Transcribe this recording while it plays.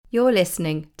You're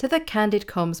listening to the Candid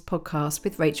Comms podcast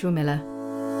with Rachel Miller.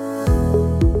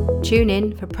 Tune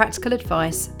in for practical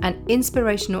advice and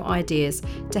inspirational ideas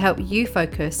to help you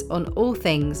focus on all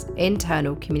things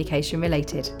internal communication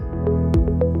related.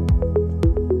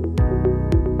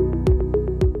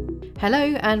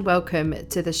 Hello and welcome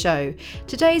to the show.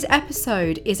 Today's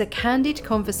episode is a candid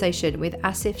conversation with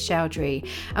Asif Choudry,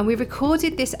 and we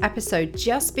recorded this episode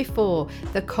just before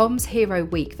the Comms Hero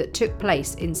Week that took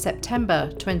place in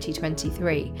September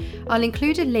 2023. I'll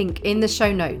include a link in the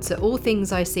show notes at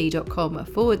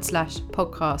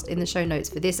allthingsic.com/podcast in the show notes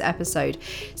for this episode.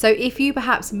 So if you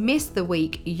perhaps missed the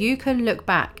week, you can look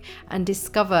back and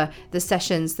discover the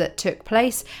sessions that took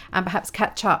place and perhaps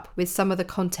catch up with some of the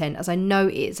content, as I know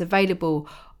it's available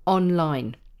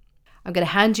online. I'm going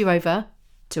to hand you over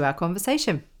to our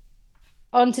conversation.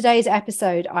 On today's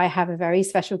episode, I have a very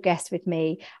special guest with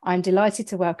me. I'm delighted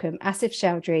to welcome Asif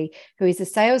Choudry, who is the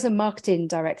Sales and Marketing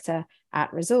Director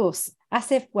at Resource.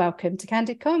 Asif, welcome to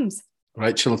Candid Comms.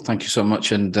 Rachel, thank you so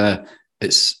much. And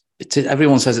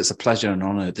everyone says it's a pleasure and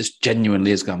honor. This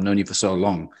genuinely is. I've known you for so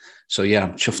long. So yeah,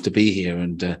 I'm chuffed to be here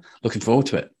and looking forward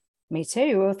to it. Me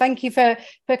too. Well, thank you for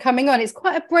coming on. It's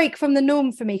quite a break from the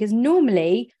norm for me, because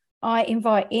normally I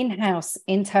invite in-house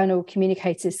internal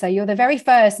communicators. So you're the very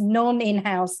first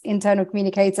non-in-house internal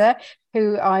communicator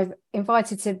who I've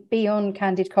invited to be on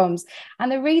Candid Comms.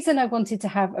 And the reason I wanted to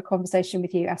have a conversation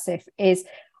with you, Asif, is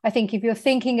I think if you're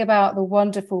thinking about the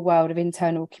wonderful world of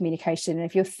internal communication, and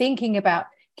if you're thinking about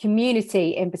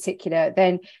community in particular,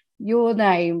 then your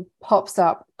name pops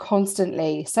up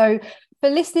constantly. So for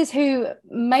listeners who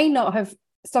may not have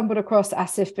stumbled across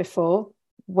Asif before,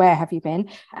 where have you been?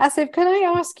 Asif, can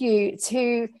I ask you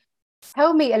to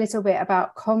tell me a little bit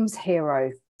about Comms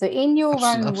Hero? So in your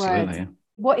own words,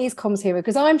 what is Comms Hero?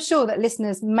 Because I'm sure that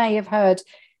listeners may have heard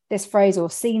this phrase or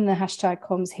seen the hashtag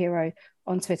Comms Hero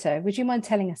on Twitter. Would you mind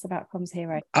telling us about Comms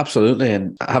Hero? Absolutely.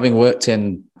 And having worked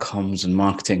in comms and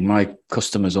marketing, my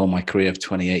customers all my career of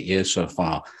 28 years so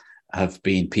far have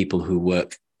been people who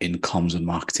work in comms and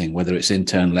marketing, whether it's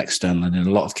internal, external, and in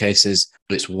a lot of cases,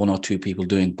 it's one or two people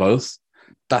doing both.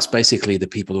 That's basically the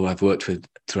people who I've worked with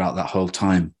throughout that whole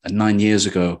time. And 9 years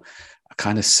ago, I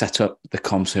kind of set up the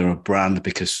Comms Hero brand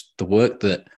because the work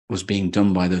that was being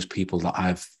done by those people that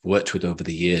I've worked with over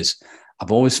the years,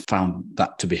 I've always found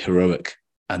that to be heroic.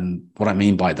 And what I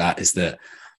mean by that is there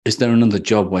another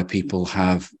job where people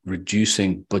have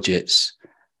reducing budgets,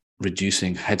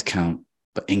 reducing headcount,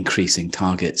 but increasing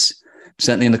targets?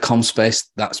 Certainly in the comm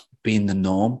space, that's been the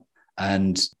norm.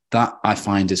 And that I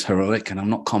find is heroic. And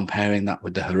I'm not comparing that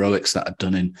with the heroics that are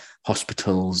done in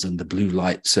hospitals and the blue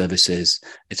light services.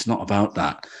 It's not about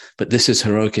that. But this is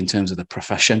heroic in terms of the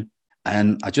profession.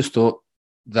 And I just thought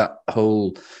that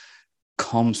whole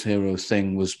comms hero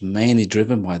thing was mainly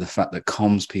driven by the fact that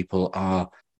comms people are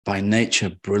by nature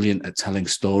brilliant at telling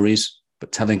stories.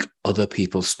 But telling other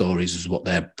people's stories is what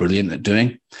they're brilliant at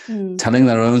doing. Telling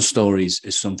their own stories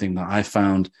is something that I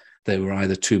found they were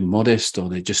either too modest or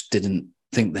they just didn't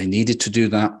think they needed to do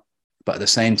that. But at the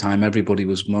same time, everybody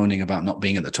was moaning about not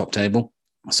being at the top table.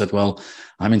 I said, well,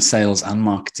 I'm in sales and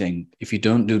marketing. If you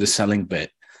don't do the selling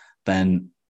bit,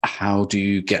 then how do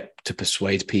you get to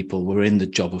persuade people? We're in the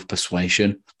job of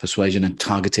persuasion and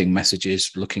targeting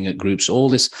messages, looking at groups, all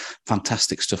this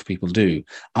fantastic stuff people do.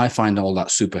 I find all that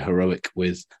super heroic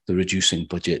with the reducing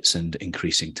budgets and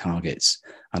increasing targets.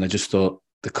 And I just thought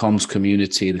the comms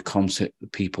community, the comms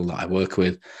people that I work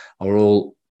with are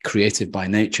all creative by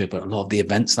nature, but a lot of the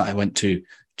events that I went to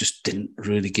just didn't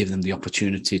really give them the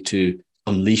opportunity to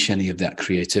unleash any of that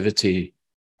creativity.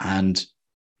 And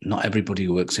not everybody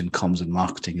who works in comms and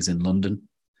marketing is in London.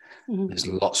 Mm-hmm. There's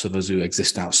lots of us who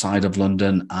exist outside of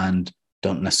London and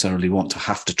don't necessarily want to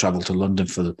have to travel to London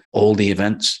for all the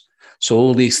events. So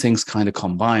all these things kind of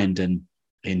combined. And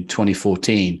in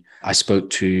 2014, I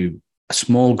spoke to a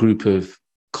small group of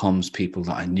comms people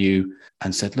that I knew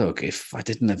and said, look, if I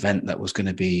did an event that was going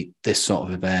to be this sort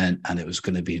of event and it was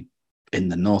going to be in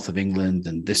the north of England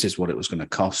and this is what it was going to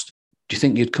cost, do you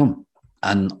think you'd come?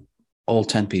 And all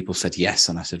 10 people said yes.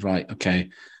 And I said, right, okay,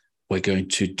 we're going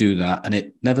to do that. And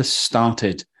it never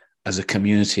started as a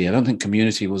community. I don't think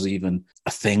community was even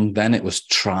a thing then. It was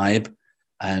tribe.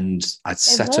 And I'd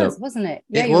set up, wasn't it?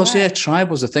 Yeah, it was, right. Yeah, tribe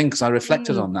was a thing because I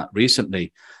reflected on that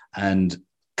recently. And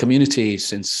community,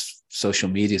 since social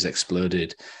media has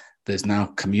exploded, there's now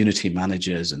community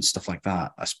managers and stuff like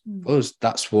that. I suppose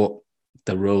that's what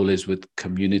the role is with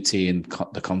community and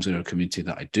the Comms Hero community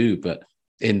that I do. But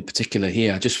in particular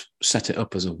here, I just set it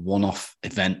up as a one-off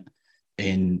event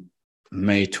in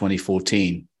May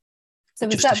 2014. So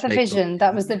was that the vision?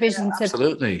 That was the vision to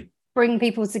absolutely bring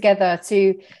people together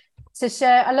to to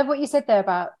share. I love what you said there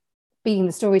about being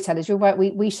the storytellers. You're right.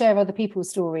 We share other people's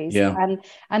stories, Yeah.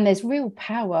 and there's real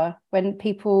power when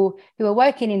people who are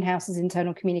working in-house as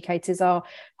internal communicators are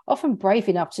often brave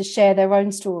enough to share their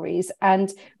own stories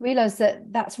and realize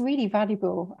that that's really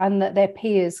valuable and that their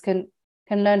peers can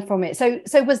learn from it.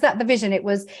 So was that the vision? It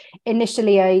was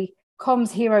initially a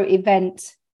Comms Hero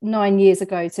event 9 years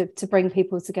ago to bring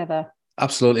people together.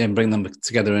 Absolutely, and bring them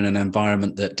together in an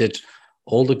environment that did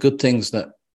all the good things that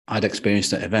I'd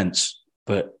experienced at events,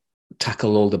 but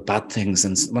tackle all the bad things.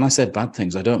 And when I said bad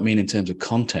things, I don't mean in terms of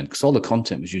content, because all the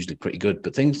content was usually pretty good,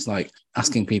 but things like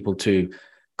asking people to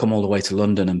come all the way to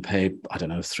London and pay, I don't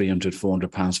know,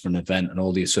 £300-400 for an event and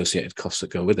all the associated costs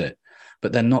that go with it,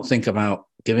 but then not think about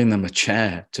giving them a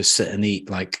chair to sit and eat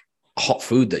like hot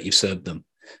food that you served them.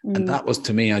 And that was,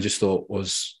 to me, I just thought it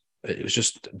was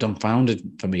just dumbfounded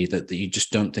for me that you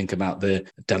just don't think about the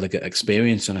delegate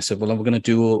experience. And I said, well, we're going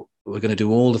to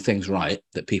do all the things right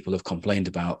that people have complained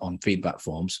about on feedback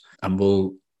forms, and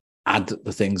we'll add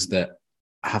the things that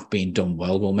have been done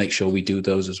well. We'll make sure we do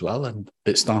those as well. And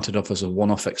it started off as a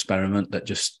one-off experiment that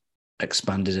just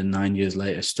expanded, and 9 years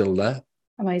later, still there.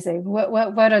 Amazing.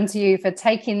 Well done to you for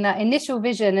taking that initial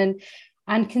vision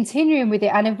and continuing with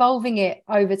it and evolving it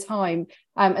over time.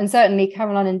 And certainly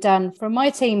Caroline and Dan from my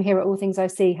team here at All Things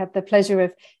IC had the pleasure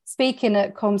of speaking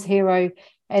at Comms Hero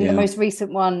in the most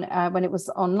recent one when it was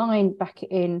online back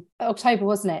in October,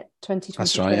 wasn't it? 2020.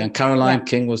 That's right. And Caroline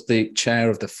King was the chair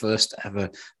of the first ever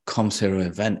Comms Hero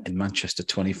event in Manchester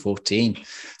 2014.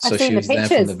 So she was there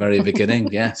from the very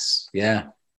beginning. Yes. Yeah.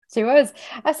 She was.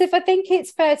 Asif, I think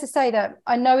it's fair to say that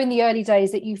I know in the early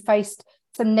days that you faced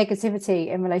some negativity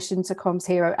in relation to Comms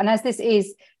Hero. And as this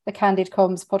is the Candid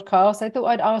Comms podcast, I thought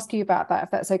I'd ask you about that,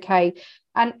 if that's okay.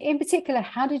 And in particular,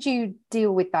 how did you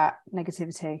deal with that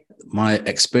negativity? My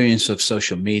experience of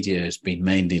social media has been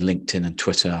mainly LinkedIn and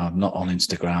Twitter. I'm not on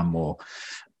Instagram or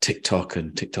TikTok,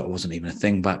 and TikTok wasn't even a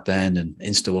thing back then. And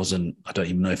Insta wasn't, I don't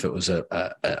even know if it was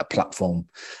a platform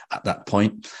at that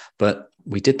point. But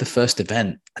we did the first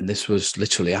event, and this was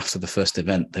literally after the first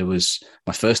event. There was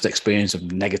my first experience of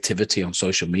negativity on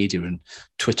social media, and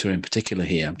Twitter in particular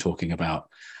here I'm talking about.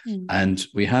 And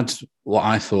we had what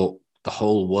I thought the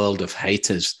whole world of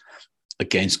haters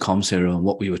against Comms Hero and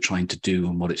what we were trying to do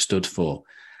and what it stood for.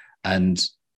 And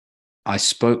I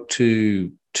spoke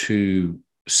to two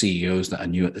CEOs that I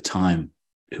knew at the time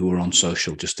who were on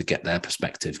social just to get their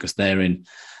perspective, because they're in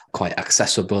quite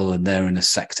accessible and they're in a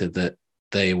sector that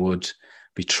they would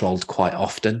be trolled quite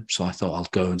often. So I thought I'll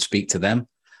go and speak to them.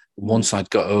 Once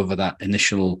I'd got over that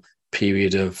initial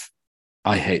period of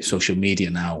I hate social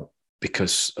media now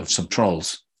because of some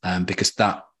trolls, because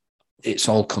that it's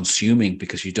all consuming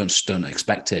because you don't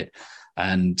expect it.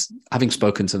 And having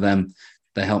spoken to them,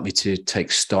 they helped me to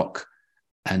take stock.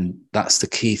 And that's the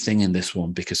key thing in this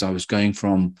one, because I was going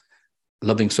from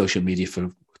loving social media for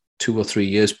 2 or 3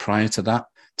 years prior to that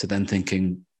to then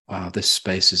thinking, wow, this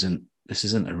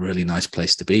isn't a really nice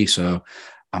place to be. So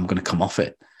I'm going to come off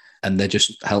it. And they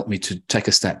just helped me to take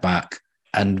a step back.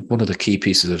 And one of the key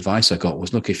pieces of advice I got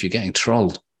was, look, if you're getting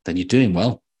trolled, then you're doing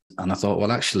well. And I thought,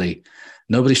 well, actually,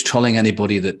 nobody's trolling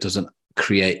anybody that doesn't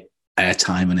create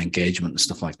airtime and engagement and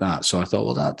stuff like that. So I thought,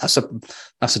 well,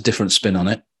 that's a different spin on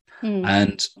it.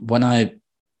 And when I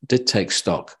did take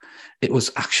stock, it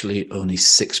was actually only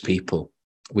 6 people.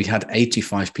 We had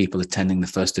 85 people attending the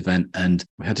first event, and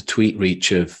we had a tweet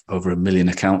reach of over 1 million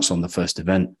accounts on the first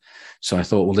event. So I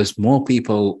thought, well, there's more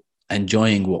people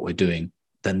enjoying what we're doing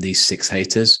than these 6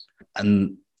 haters.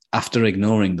 And after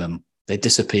ignoring them, they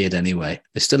disappeared anyway.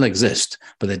 They still exist,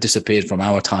 but they disappeared from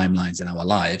our timelines and our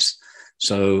lives.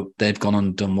 So they've gone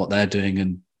and done what they're doing,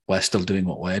 and we're still doing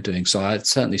what we're doing. So I'd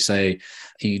certainly say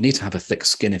you need to have a thick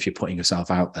skin if you're putting yourself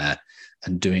out there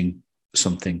and doing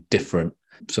something different.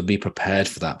 So be prepared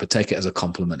for that, but take it as a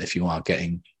compliment if you are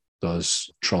getting those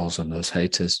trolls and those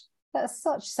haters. That's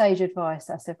such sage advice,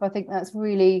 Asif. I think that's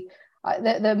really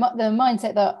the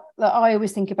mindset that I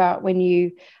always think about when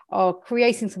you are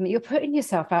creating something. You're putting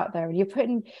yourself out there,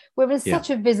 and we're in such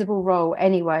a visible role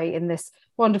anyway in this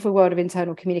wonderful world of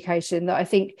internal communication, that I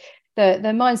think the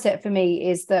mindset for me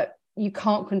is that you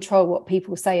can't control what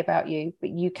people say about you,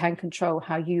 but you can control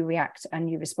how you react and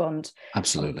you respond.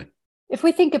 Absolutely. If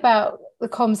we think about the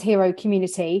Comms Hero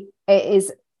community, it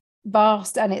is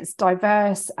vast and it's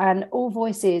diverse, and all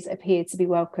voices appear to be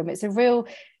welcome. It's a real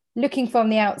looking from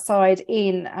the outside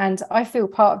in, and I feel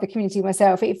part of the community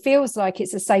myself. It feels like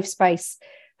it's a safe space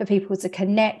for people to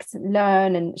connect,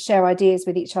 learn, and share ideas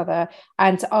with each other,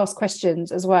 and to ask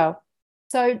questions as well.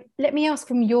 So let me ask,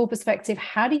 from your perspective,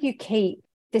 how do you keep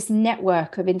this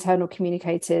network of internal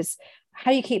communicators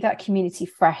how do you keep that community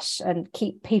fresh and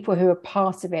keep people who are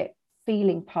part of it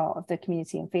feeling part of the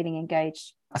community and feeling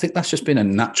engaged? I think that's just been a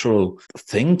natural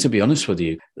thing, to be honest with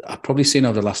you. I've probably seen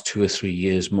over the last 2 or 3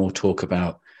 years more talk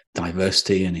about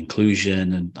diversity and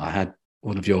inclusion. And I had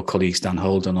one of your colleagues, Dan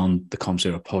Holden, on the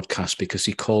ComZero podcast because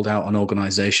he called out an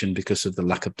organization because of the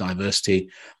lack of diversity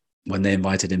when they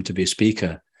invited him to be a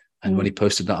speaker. And when he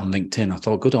posted that on LinkedIn, I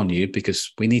thought, good on you,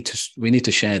 because we need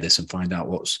to share this and find out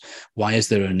why is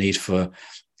there a need for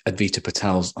Advita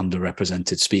Patel's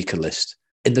underrepresented speaker list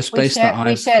in the space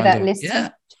we share that list. Yeah.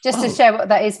 Just to share what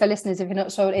that is for listeners, if you're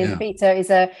not sure what it is, Advita is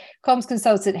a comms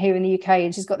consultant here in the UK,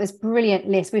 and she's got this brilliant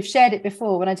list. We've shared it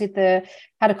before when I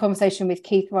had a conversation with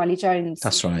Keith Riley-Jones.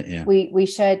 That's right, yeah. We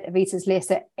shared Advita's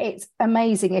list. It's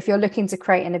amazing if you're looking to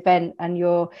create an event and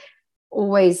you're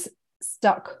always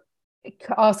stuck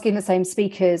asking the same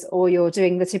speakers, or you're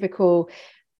doing the typical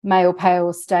male,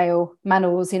 pale, stale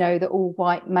manels, the all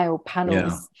white male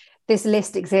panels. Yeah. This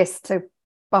list exists to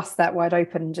bust that wide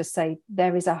open and just say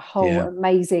there is a whole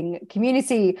amazing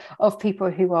community of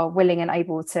people who are willing and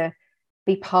able to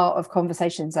be part of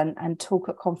conversations and talk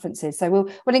at conferences. So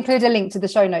we'll include a link to the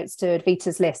show notes to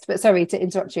Advita's list. But sorry to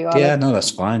interrupt you, Arlen. Yeah, no, that's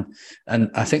fine.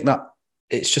 And I think that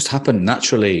it's just happened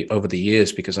naturally over the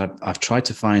years, because I've tried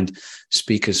to find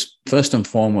speakers. First and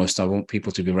foremost, I want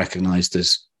people to be recognized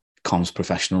as comms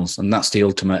professionals, and that's the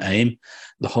ultimate aim.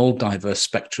 The whole diverse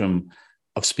spectrum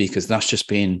of speakers, that's just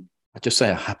been, I'd just say,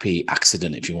 a happy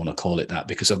accident, if you want to call it that,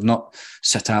 because I've not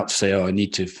set out to say, I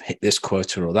need to hit this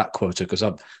quota or that quota, because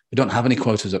we don't have any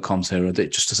quotas at ComZero.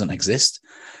 It just doesn't exist.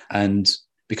 And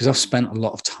because I've spent a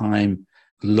lot of time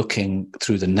looking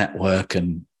through the network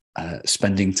and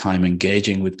spending time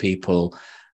engaging with people,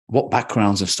 what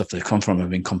backgrounds and stuff they come from have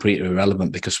been completely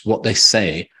irrelevant, because what they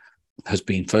say has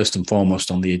been first and foremost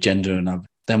on the agenda. And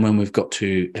then when we've got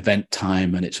to event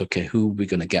time and it's okay, who are we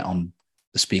going to get on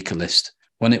the speaker list?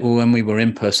 When we were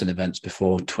in-person events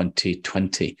before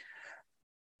 2020,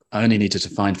 I only needed to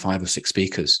find 5 or 6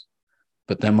 speakers.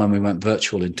 But then when we went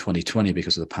virtual in 2020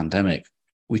 because of the pandemic,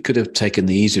 we could have taken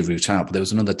the easy route out, but there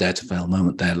was another dare to fail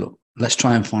moment there. Look, let's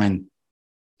try and find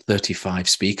 35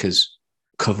 speakers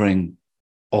covering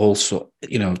also,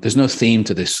 there's no theme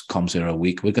to this ComZero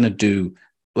week. We're going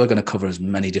to cover as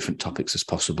many different topics as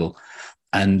possible.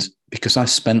 And because I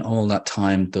spent all that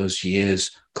time, those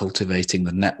years, cultivating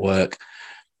the network,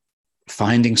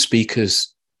 finding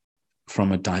speakers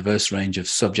from a diverse range of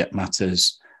subject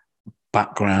matters,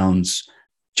 backgrounds,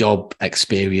 job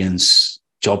experience,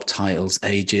 job titles,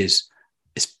 ages,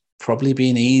 it's probably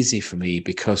been easy for me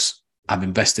because I've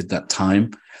invested that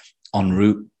time en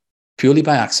route purely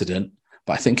by accident.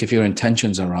 But I think if your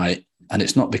intentions are right, and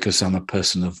it's not because I'm a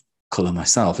person of color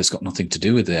myself, it's got nothing to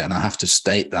do with it. And I have to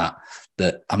state that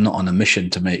I'm not on a mission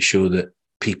to make sure that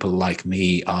people like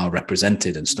me are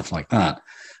represented and stuff like that.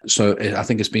 So I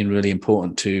think it's been really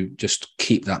important to just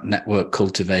keep that network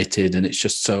cultivated. And it's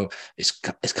just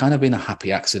it's kind of been a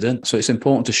happy accident. So it's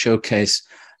important to showcase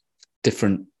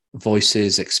different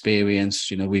voices, experience.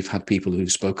 We've had people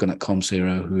who've spoken at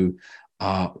ComZero who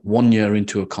are 1 year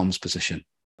into a comms position,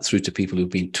 through to people who've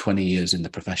been 20 years in the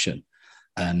profession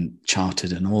and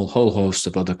chartered and a whole host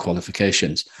of other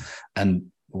qualifications.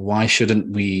 And why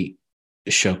shouldn't we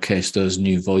showcase those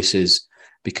new voices?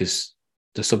 Because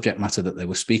the subject matter that they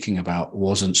were speaking about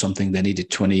wasn't something they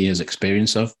needed 20 years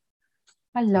experience of.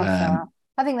 I love that.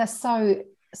 I think that's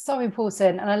so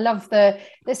important. And I love there's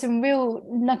some real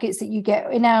nuggets that you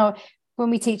get when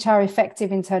we teach our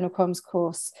effective internal comms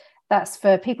course. That's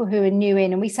for people who are new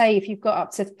in. And we say if you've got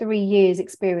up to 3 years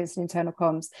experience in internal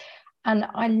comms. And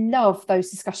I love those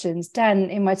discussions. Dan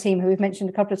in my team, who we've mentioned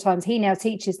a couple of times, he now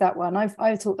teaches that one.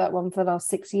 I've taught that one for the last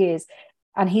 6 years.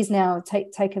 And he's now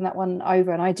taken that one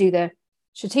over. And I do the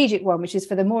strategic one, which is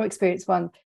for the more experienced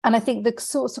one. And I think the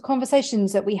sorts of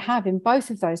conversations that we have in both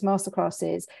of those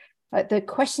masterclasses, like the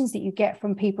questions that you get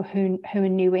from people who are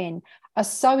new in, are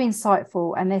so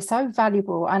insightful and they're so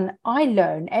valuable. And I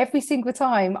learn every single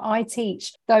time I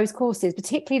teach those courses,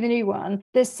 particularly the new one.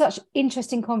 There's such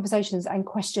interesting conversations and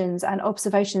questions and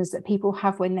observations that people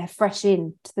have when they're fresh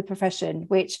into the profession,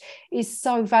 which is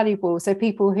so valuable. So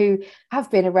people who have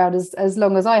been around as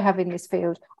long as I have in this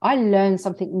field, I learn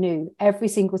something new every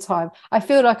single time. I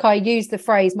feel like I use the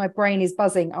phrase, my brain is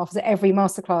buzzing, after every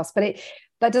masterclass, but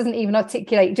that doesn't even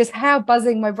articulate just how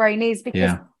buzzing my brain is,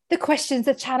 because the questions,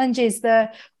 the challenges,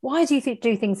 why do you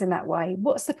do things in that way?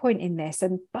 What's the point in this?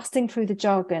 And busting through the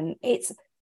jargon. It's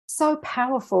so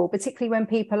powerful, particularly when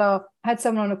people had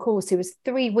someone on a course who was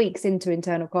 3 weeks into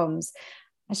internal comms.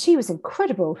 And she was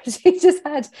incredible. She just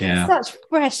had such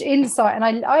fresh insight.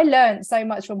 And I learned so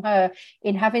much from her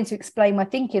in having to explain my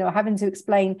thinking, or having to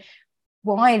explain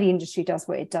why the industry does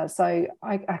what it does. So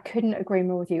I couldn't agree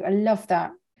more with you. I love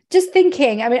that. Just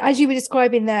thinking, I mean, as you were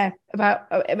describing there about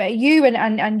you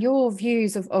and your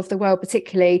views of the world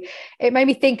particularly, it made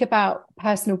me think about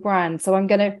personal brand. So I'm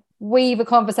going to weave a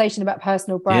conversation about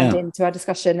personal brand into our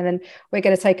discussion, and then we're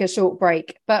going to take a short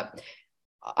break. But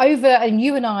and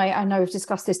you and I know we've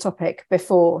discussed this topic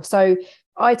before. So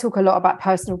I talk a lot about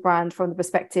personal brand from the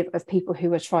perspective of people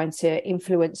who are trying to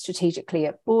influence strategically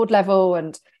at board level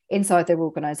and inside their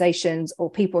organizations, or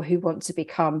people who want to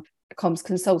become comms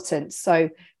consultants. So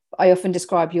I often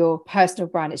describe your personal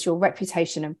brand, it's your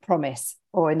reputation and promise,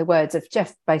 or in the words of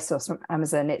Jeff Bezos from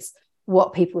Amazon, it's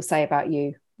what people say about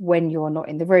you when you're not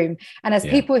in the room. And as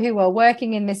people who are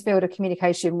working in this field of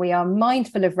communication, we are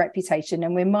mindful of reputation,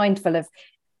 and we're mindful of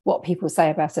what people say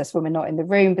about us when we're not in the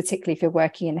room, particularly if you're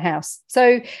working in-house.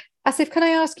 So Asif, can I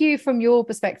ask you from your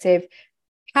perspective,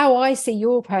 how I see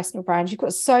your personal brand? You've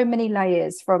got so many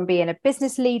layers, from being a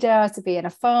business leader to being a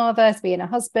father to being a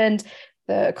husband,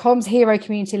 the comms hero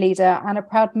community leader, and a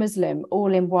proud Muslim,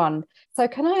 all in one. So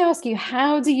can I ask you,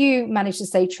 how do you manage to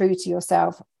stay true to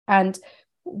yourself? And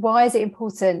why is it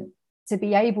important to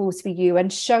be able to be you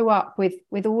and show up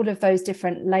with all of those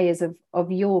different layers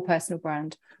of your personal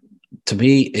brand? To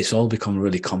me, it's all become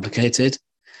really complicated,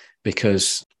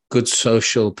 because good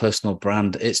social personal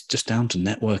brand, it's just down to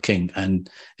networking, and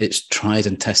it's tried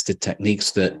and tested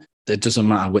techniques that it doesn't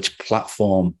matter which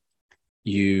platform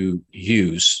you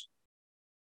use,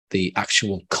 the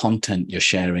actual content you're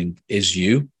sharing is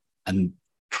you. And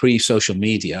pre-social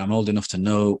media, I'm old enough to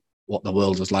know what the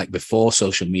world was like before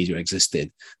social media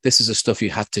existed. This is the stuff you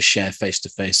had to share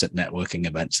face-to-face at networking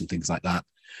events and things like that.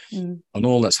 And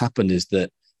all that's happened is that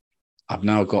I've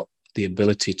now got the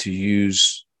ability to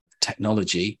use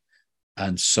technology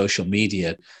and social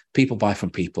media. People buy from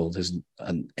people.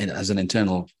 As an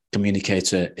internal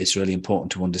communicator, it's really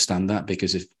important to understand that,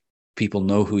 because if people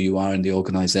know who you are in the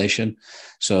organization,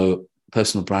 so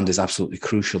personal brand is absolutely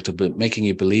crucial to making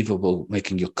you believable,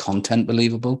 making your content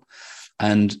believable.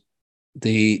 And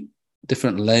the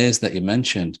different layers that you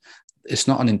mentioned, it's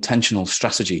not an intentional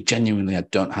strategy. Genuinely, I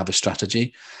don't have a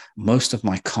strategy. Most of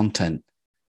my content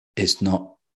is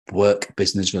not work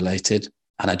business related.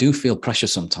 And I do feel pressure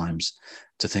sometimes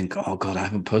to think, oh God, I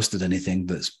haven't posted anything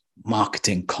that's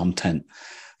marketing content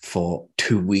for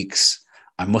 2 weeks.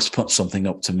 I must put something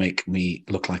up to make me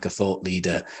look like a thought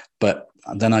leader. But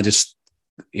then I just,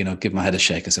 give my head a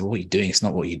shake and say, what are you doing? It's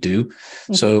not what you do.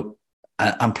 Mm-hmm. So,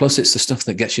 and plus it's the stuff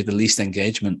that gets you the least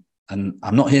engagement. And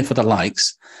I'm not here for the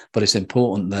likes, but it's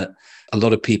important that a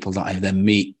lot of people that I then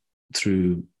meet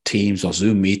through Teams or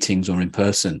Zoom meetings or in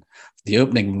person, the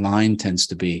opening line tends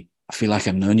to be, I feel like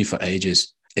I've known you for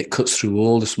ages. It cuts through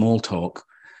all the small talk,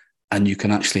 and you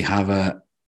can actually have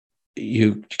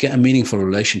you get a meaningful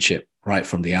relationship right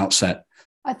from the outset.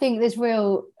 I think there's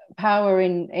real power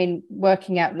in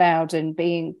working out loud and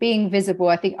being visible.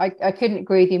 I think I couldn't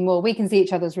agree with you more. We can see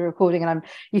each other as we're recording, and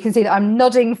you can see that I'm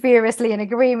nodding furiously and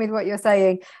agreeing with what you're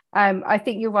saying. I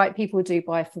think you're right. People do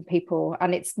buy from people,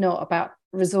 and it's not about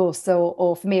resource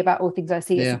or for me about all things I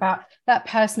see. It's about that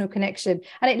personal connection,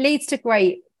 and it leads to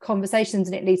great conversations,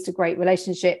 and it leads to great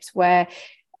relationships. Where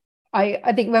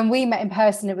I think when we met in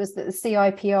person, it was at the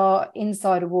CIPR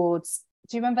Inside Awards.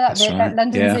 Do you remember that? At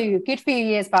London Zoo, good few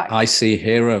years back. I see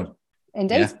hero.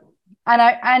 Indeed.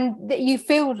 Yeah. And you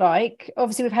feel like,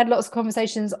 obviously we've had lots of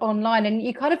conversations online, and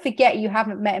you kind of forget you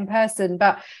haven't met in person,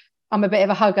 but I'm a bit of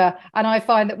a hugger, and I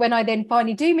find that when I then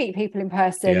finally do meet people in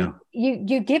person,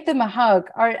 you give them a hug,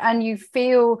 and you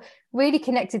feel really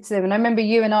connected to them. And I remember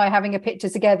you and I having a picture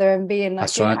together and being like,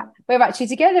 we're actually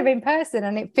together in person,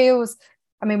 and it feels,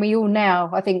 we all now,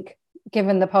 I think,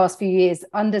 given the past few years,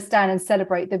 understand and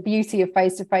celebrate the beauty of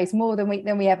face-to-face more than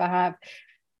we ever have.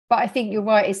 But I think you're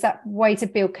right, it's that way to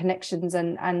build connections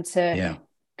and to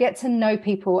get to know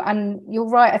people. And you're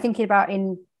right, I think about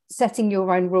in setting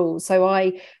your own rules. So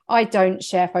I don't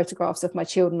share photographs of my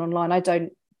children online. I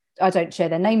don't share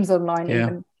their names online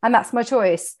even, and that's my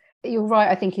choice. You're right,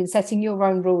 I think, in setting your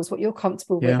own rules, what you're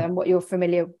comfortable with and what you're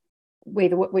familiar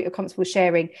with, what you're comfortable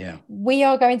sharing. We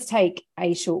are going to take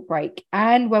a short break,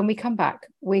 and when we come back,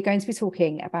 we're going to be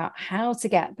talking about how to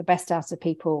get the best out of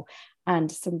people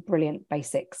and some brilliant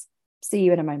basics. See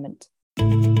you in a moment.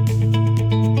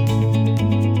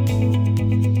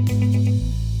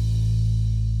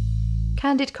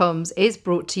 Candid Comms is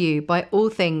brought to you by All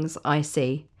Things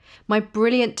IC. My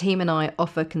brilliant team and I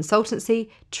offer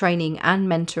consultancy, training and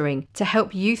mentoring to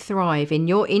help you thrive in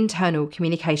your internal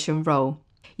communication role.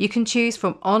 You can choose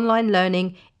from online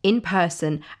learning,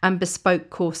 in-person and bespoke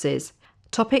courses.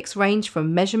 Topics range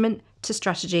from measurement to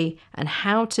strategy and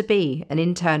how to be an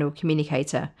internal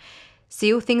communicator.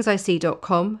 See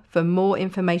allthingsic.com for more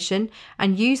information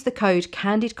and use the code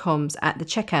CANDIDCOMS at the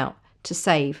checkout to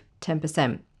save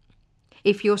 10%.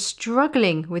 If you're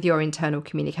struggling with your internal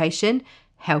communication,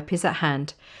 help is at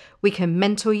hand. We can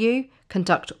mentor you,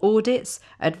 conduct audits,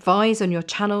 advise on your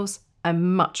channels,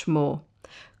 and much more.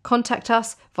 Contact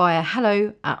us via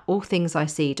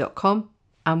hello@allthingsic.com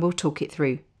and we'll talk it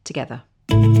through together.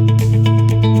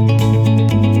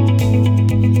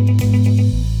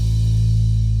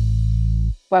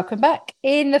 Welcome back.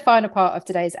 In the final part of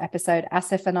today's episode,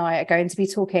 Asif and I are going to be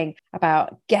talking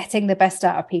about getting the best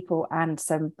out of people and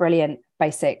some brilliant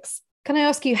basics. Can I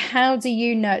ask you, how do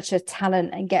you nurture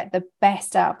talent and get the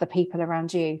best out of the people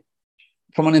around you?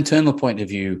 From an internal point of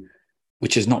view,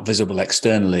 which is not visible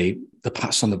externally, the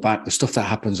pats on the back, the stuff that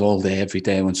happens all day, every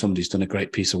day when somebody's done a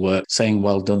great piece of work, saying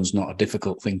well done is not a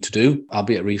difficult thing to do. I'll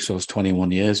be at Resource 21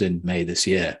 years in May this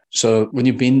year. So when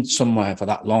you've been somewhere for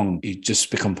that long, you just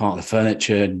become part of the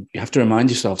furniture. And you have to remind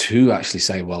yourself to actually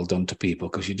say well done to people,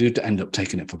 because you do end up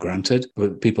taking it for granted.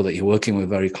 With people that you're working with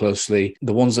very closely,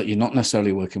 the ones that you're not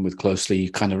necessarily working with closely, you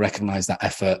kind of recognize that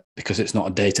effort because it's not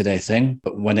a day-to-day thing.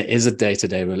 But when it is a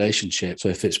day-to-day relationship, so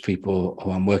if it's people who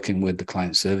I'm working with, the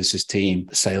client services team,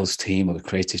 the sales team, or the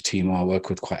creative team who I work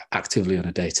with quite actively on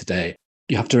a day-to-day,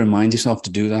 you have to remind yourself to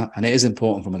do that. And it is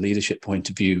important from a leadership point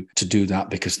of view to do that,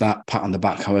 because that pat on the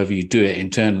back, however you do it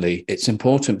internally, it's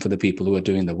important for the people who are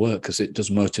doing the work, because it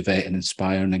does motivate and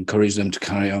inspire and encourage them to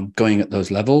carry on going at those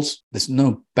levels. There's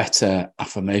no better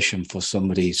affirmation for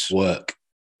somebody's work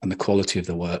and the quality of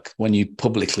the work when you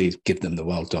publicly give them the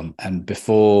well done. And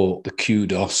before the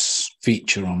kudos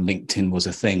feature on LinkedIn was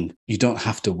a thing, you don't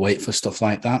have to wait for stuff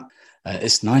like that.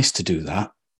 It's nice to do that,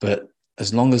 but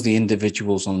as long as the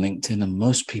individuals on LinkedIn, and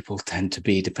most people tend to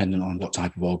be dependent on what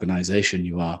type of organization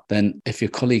you are, then if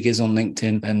your colleague is on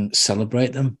LinkedIn, then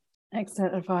celebrate them.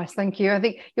 Excellent advice. Thank you. I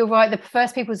think you're right. The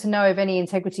first people to know of any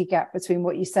integrity gap between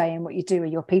what you say and what you do are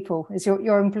your people, is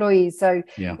your employees. So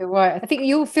yeah. You're right. I think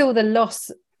you'll feel the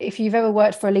loss if you've ever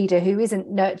worked for a leader who isn't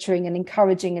nurturing and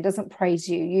encouraging and doesn't praise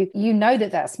you. You know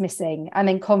that that's missing. And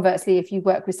then conversely, if you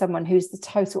work with someone who's the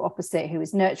total opposite, who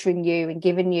is nurturing you and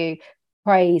giving you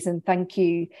praise and thank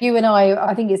you. You and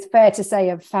I think it's fair to say,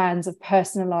 are fans of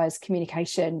personalized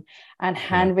communication and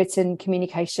handwritten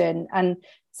communication, and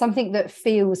something that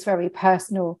feels very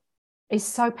personal is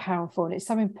so powerful and it's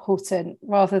so important,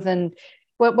 rather than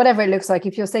whatever it looks like.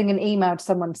 If you're sending an email to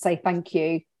someone to say thank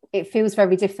you, it feels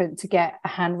very different to get a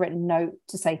handwritten note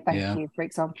to say thank you, for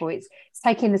example. It's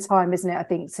taking the time, isn't it, I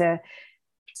think, to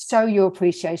show your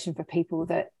appreciation for people,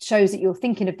 that shows that you're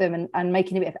thinking of them and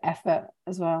making a bit of effort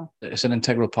as well. It's an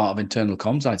integral part of internal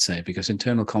comms, I'd say, because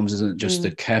internal comms isn't just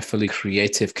the carefully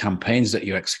creative campaigns that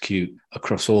you execute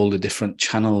across all the different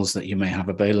channels that you may have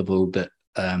available that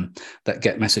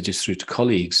get messages through to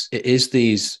colleagues. It is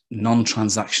these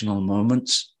non-transactional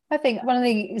moments. I think one of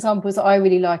the examples that I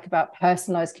really like about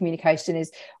personalized communication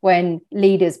is when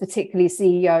leaders, particularly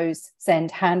CEOs, send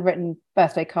handwritten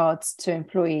birthday cards to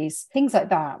employees, things like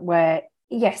that, where,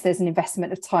 yes, there's an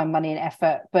investment of time, money and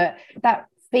effort, but that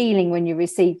feeling when you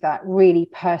receive that really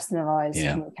personalized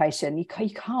communication, you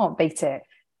can't beat it.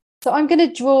 So I'm going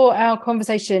to draw our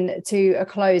conversation to a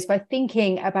close by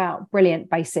thinking about brilliant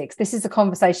basics. This is a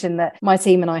conversation that my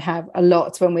team and I have a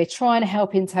lot when we're trying to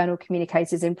help internal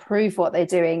communicators improve what they're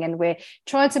doing, and we're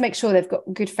trying to make sure they've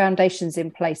got good foundations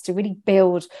in place to really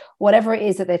build whatever it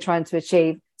is that they're trying to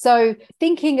achieve. So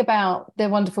thinking about the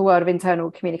wonderful world of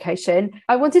internal communication,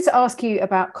 I wanted to ask you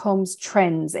about comms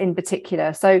trends in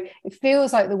particular. So it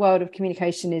feels like the world of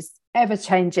communication is ever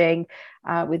changing,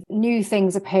 with new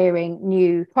things appearing,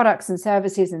 new products and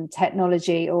services and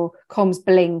technology, or comms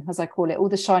bling, as I call it, all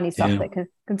the shiny stuff that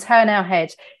can turn our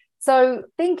head. So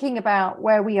thinking about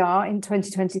where we are in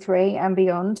 2023 and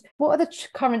beyond, what are the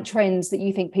current trends that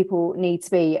you think people need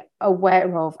to be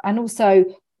aware of? And also,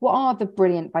 what are the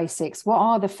brilliant basics? What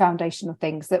are the foundational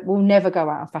things that will never go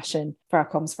out of fashion for our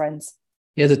comms friends?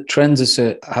 Yeah, the trends is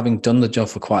having done the job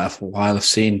for quite a while, I've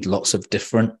seen lots of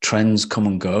different trends come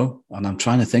and go. And I'm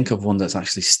trying to think of one that's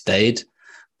actually stayed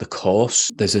the course.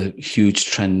 There's a huge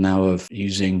trend now of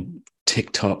using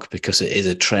TikTok because it is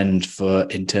a trend for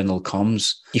internal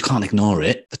comms. You can't ignore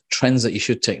it. The trends that you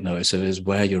should take notice of is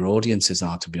where your audiences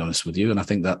are, to be honest with you. And I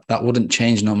think that wouldn't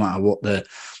change no matter what. The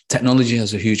technology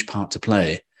has a huge part to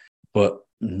play, but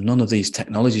none of these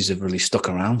technologies have really stuck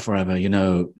around forever. You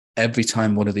know, every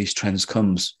time one of these trends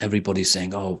comes, everybody's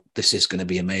saying, oh, this is going to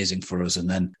be amazing for us. And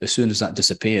then as soon as that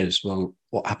disappears, well,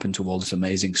 what happened to all this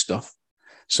amazing stuff?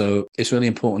 So it's really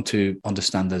important to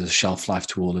understand there's a shelf life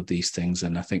to all of these things.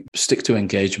 And I think stick to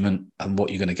engagement and what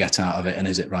you're going to get out of it. And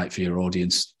is it right for your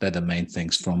audience? They're the main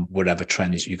things from whatever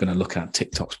trend is you're going to look at.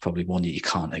 TikTok's probably one that you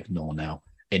can't ignore now,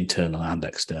 internal and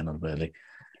external, really.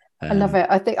 I love it.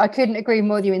 I think I couldn't agree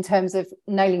more with you in terms of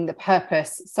nailing the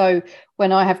purpose. So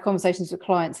when I have conversations with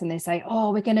clients and they say,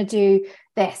 oh, we're going to do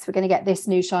this, we're going to get this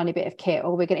new shiny bit of kit,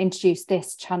 or we're going to introduce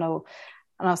this channel.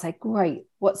 And I'll say, great,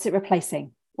 what's it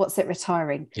replacing? What's it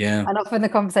retiring? Yeah. And often the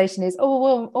conversation is,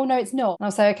 oh no, it's not. And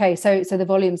I'll say, okay, so the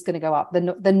volume's going to go up,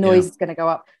 the noise is going to go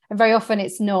up. And very often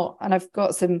it's not. And I've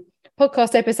got some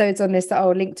podcast episodes on this that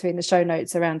I'll link to in the show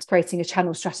notes around creating a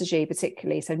channel strategy,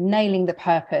 particularly. So nailing the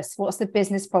purpose. What's the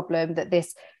business problem that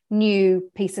this new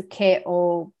piece of kit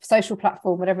or social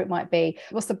platform, whatever it might be,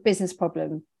 what's the business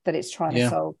problem that it's trying to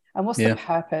solve? And what's the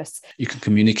purpose? You can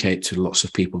communicate to lots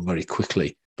of people very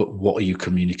quickly, but what are you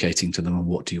communicating to them and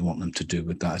what do you want them to do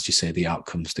with that? As you say, the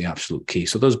outcome's the absolute key.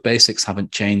 So those basics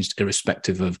haven't changed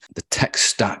irrespective of the tech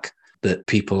stack that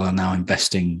people are now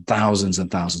investing thousands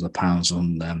and thousands of pounds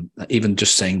on them. Even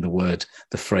just saying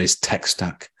the phrase tech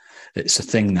stack, it's a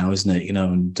thing now, isn't it?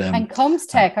 And comms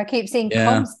tech. I keep seeing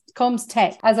comms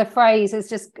tech as a phrase. It's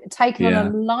just taken on a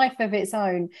life of its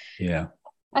own. Yeah.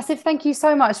 Asif, thank you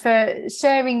so much for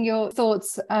sharing your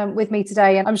thoughts with me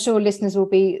today. And I'm sure listeners will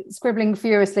be scribbling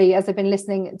furiously as they've been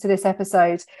listening to this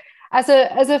episode. As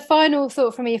a final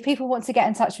thought from me, if people want to get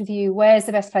in touch with you, where's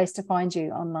the best place to find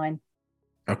you online?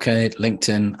 Okay,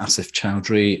 LinkedIn, Asif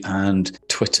Choudry, and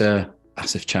Twitter,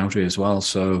 Asif Choudry as well.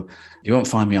 So you won't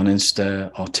find me on Insta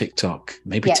or TikTok.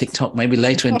 Maybe TikTok, maybe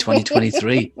later in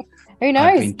 2023. Who knows?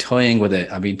 I've been toying with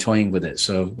it.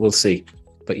 So we'll see.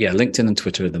 But yeah, LinkedIn and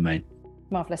Twitter are the main.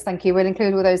 Marvellous. Thank you. We'll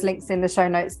include all those links in the show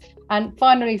notes. And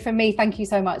finally, from me, thank you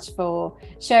so much for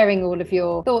sharing all of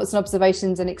your thoughts and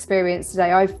observations and experience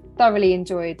today. I've thoroughly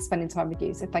enjoyed spending time with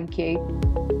you. So thank you.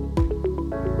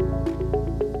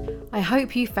 I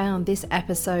hope you found this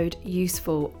episode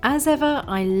useful. As ever,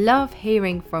 I love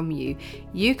hearing from you.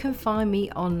 You can find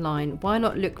me online. Why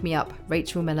not look me up,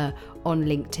 Rachel Miller, on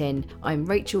LinkedIn? I'm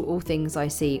Rachel All Things I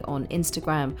See on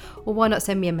Instagram. Or why not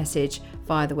send me a message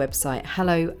via the website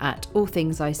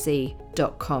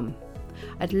hello@allthingsisee.com.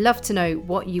 I'd love to know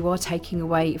what you are taking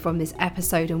away from this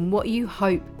episode and what you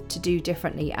hope to do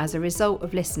differently as a result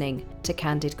of listening to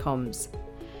Candid Comms.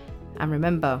 And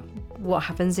remember, what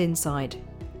happens inside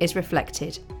is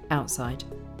reflected outside.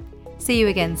 See you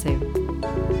again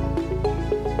soon.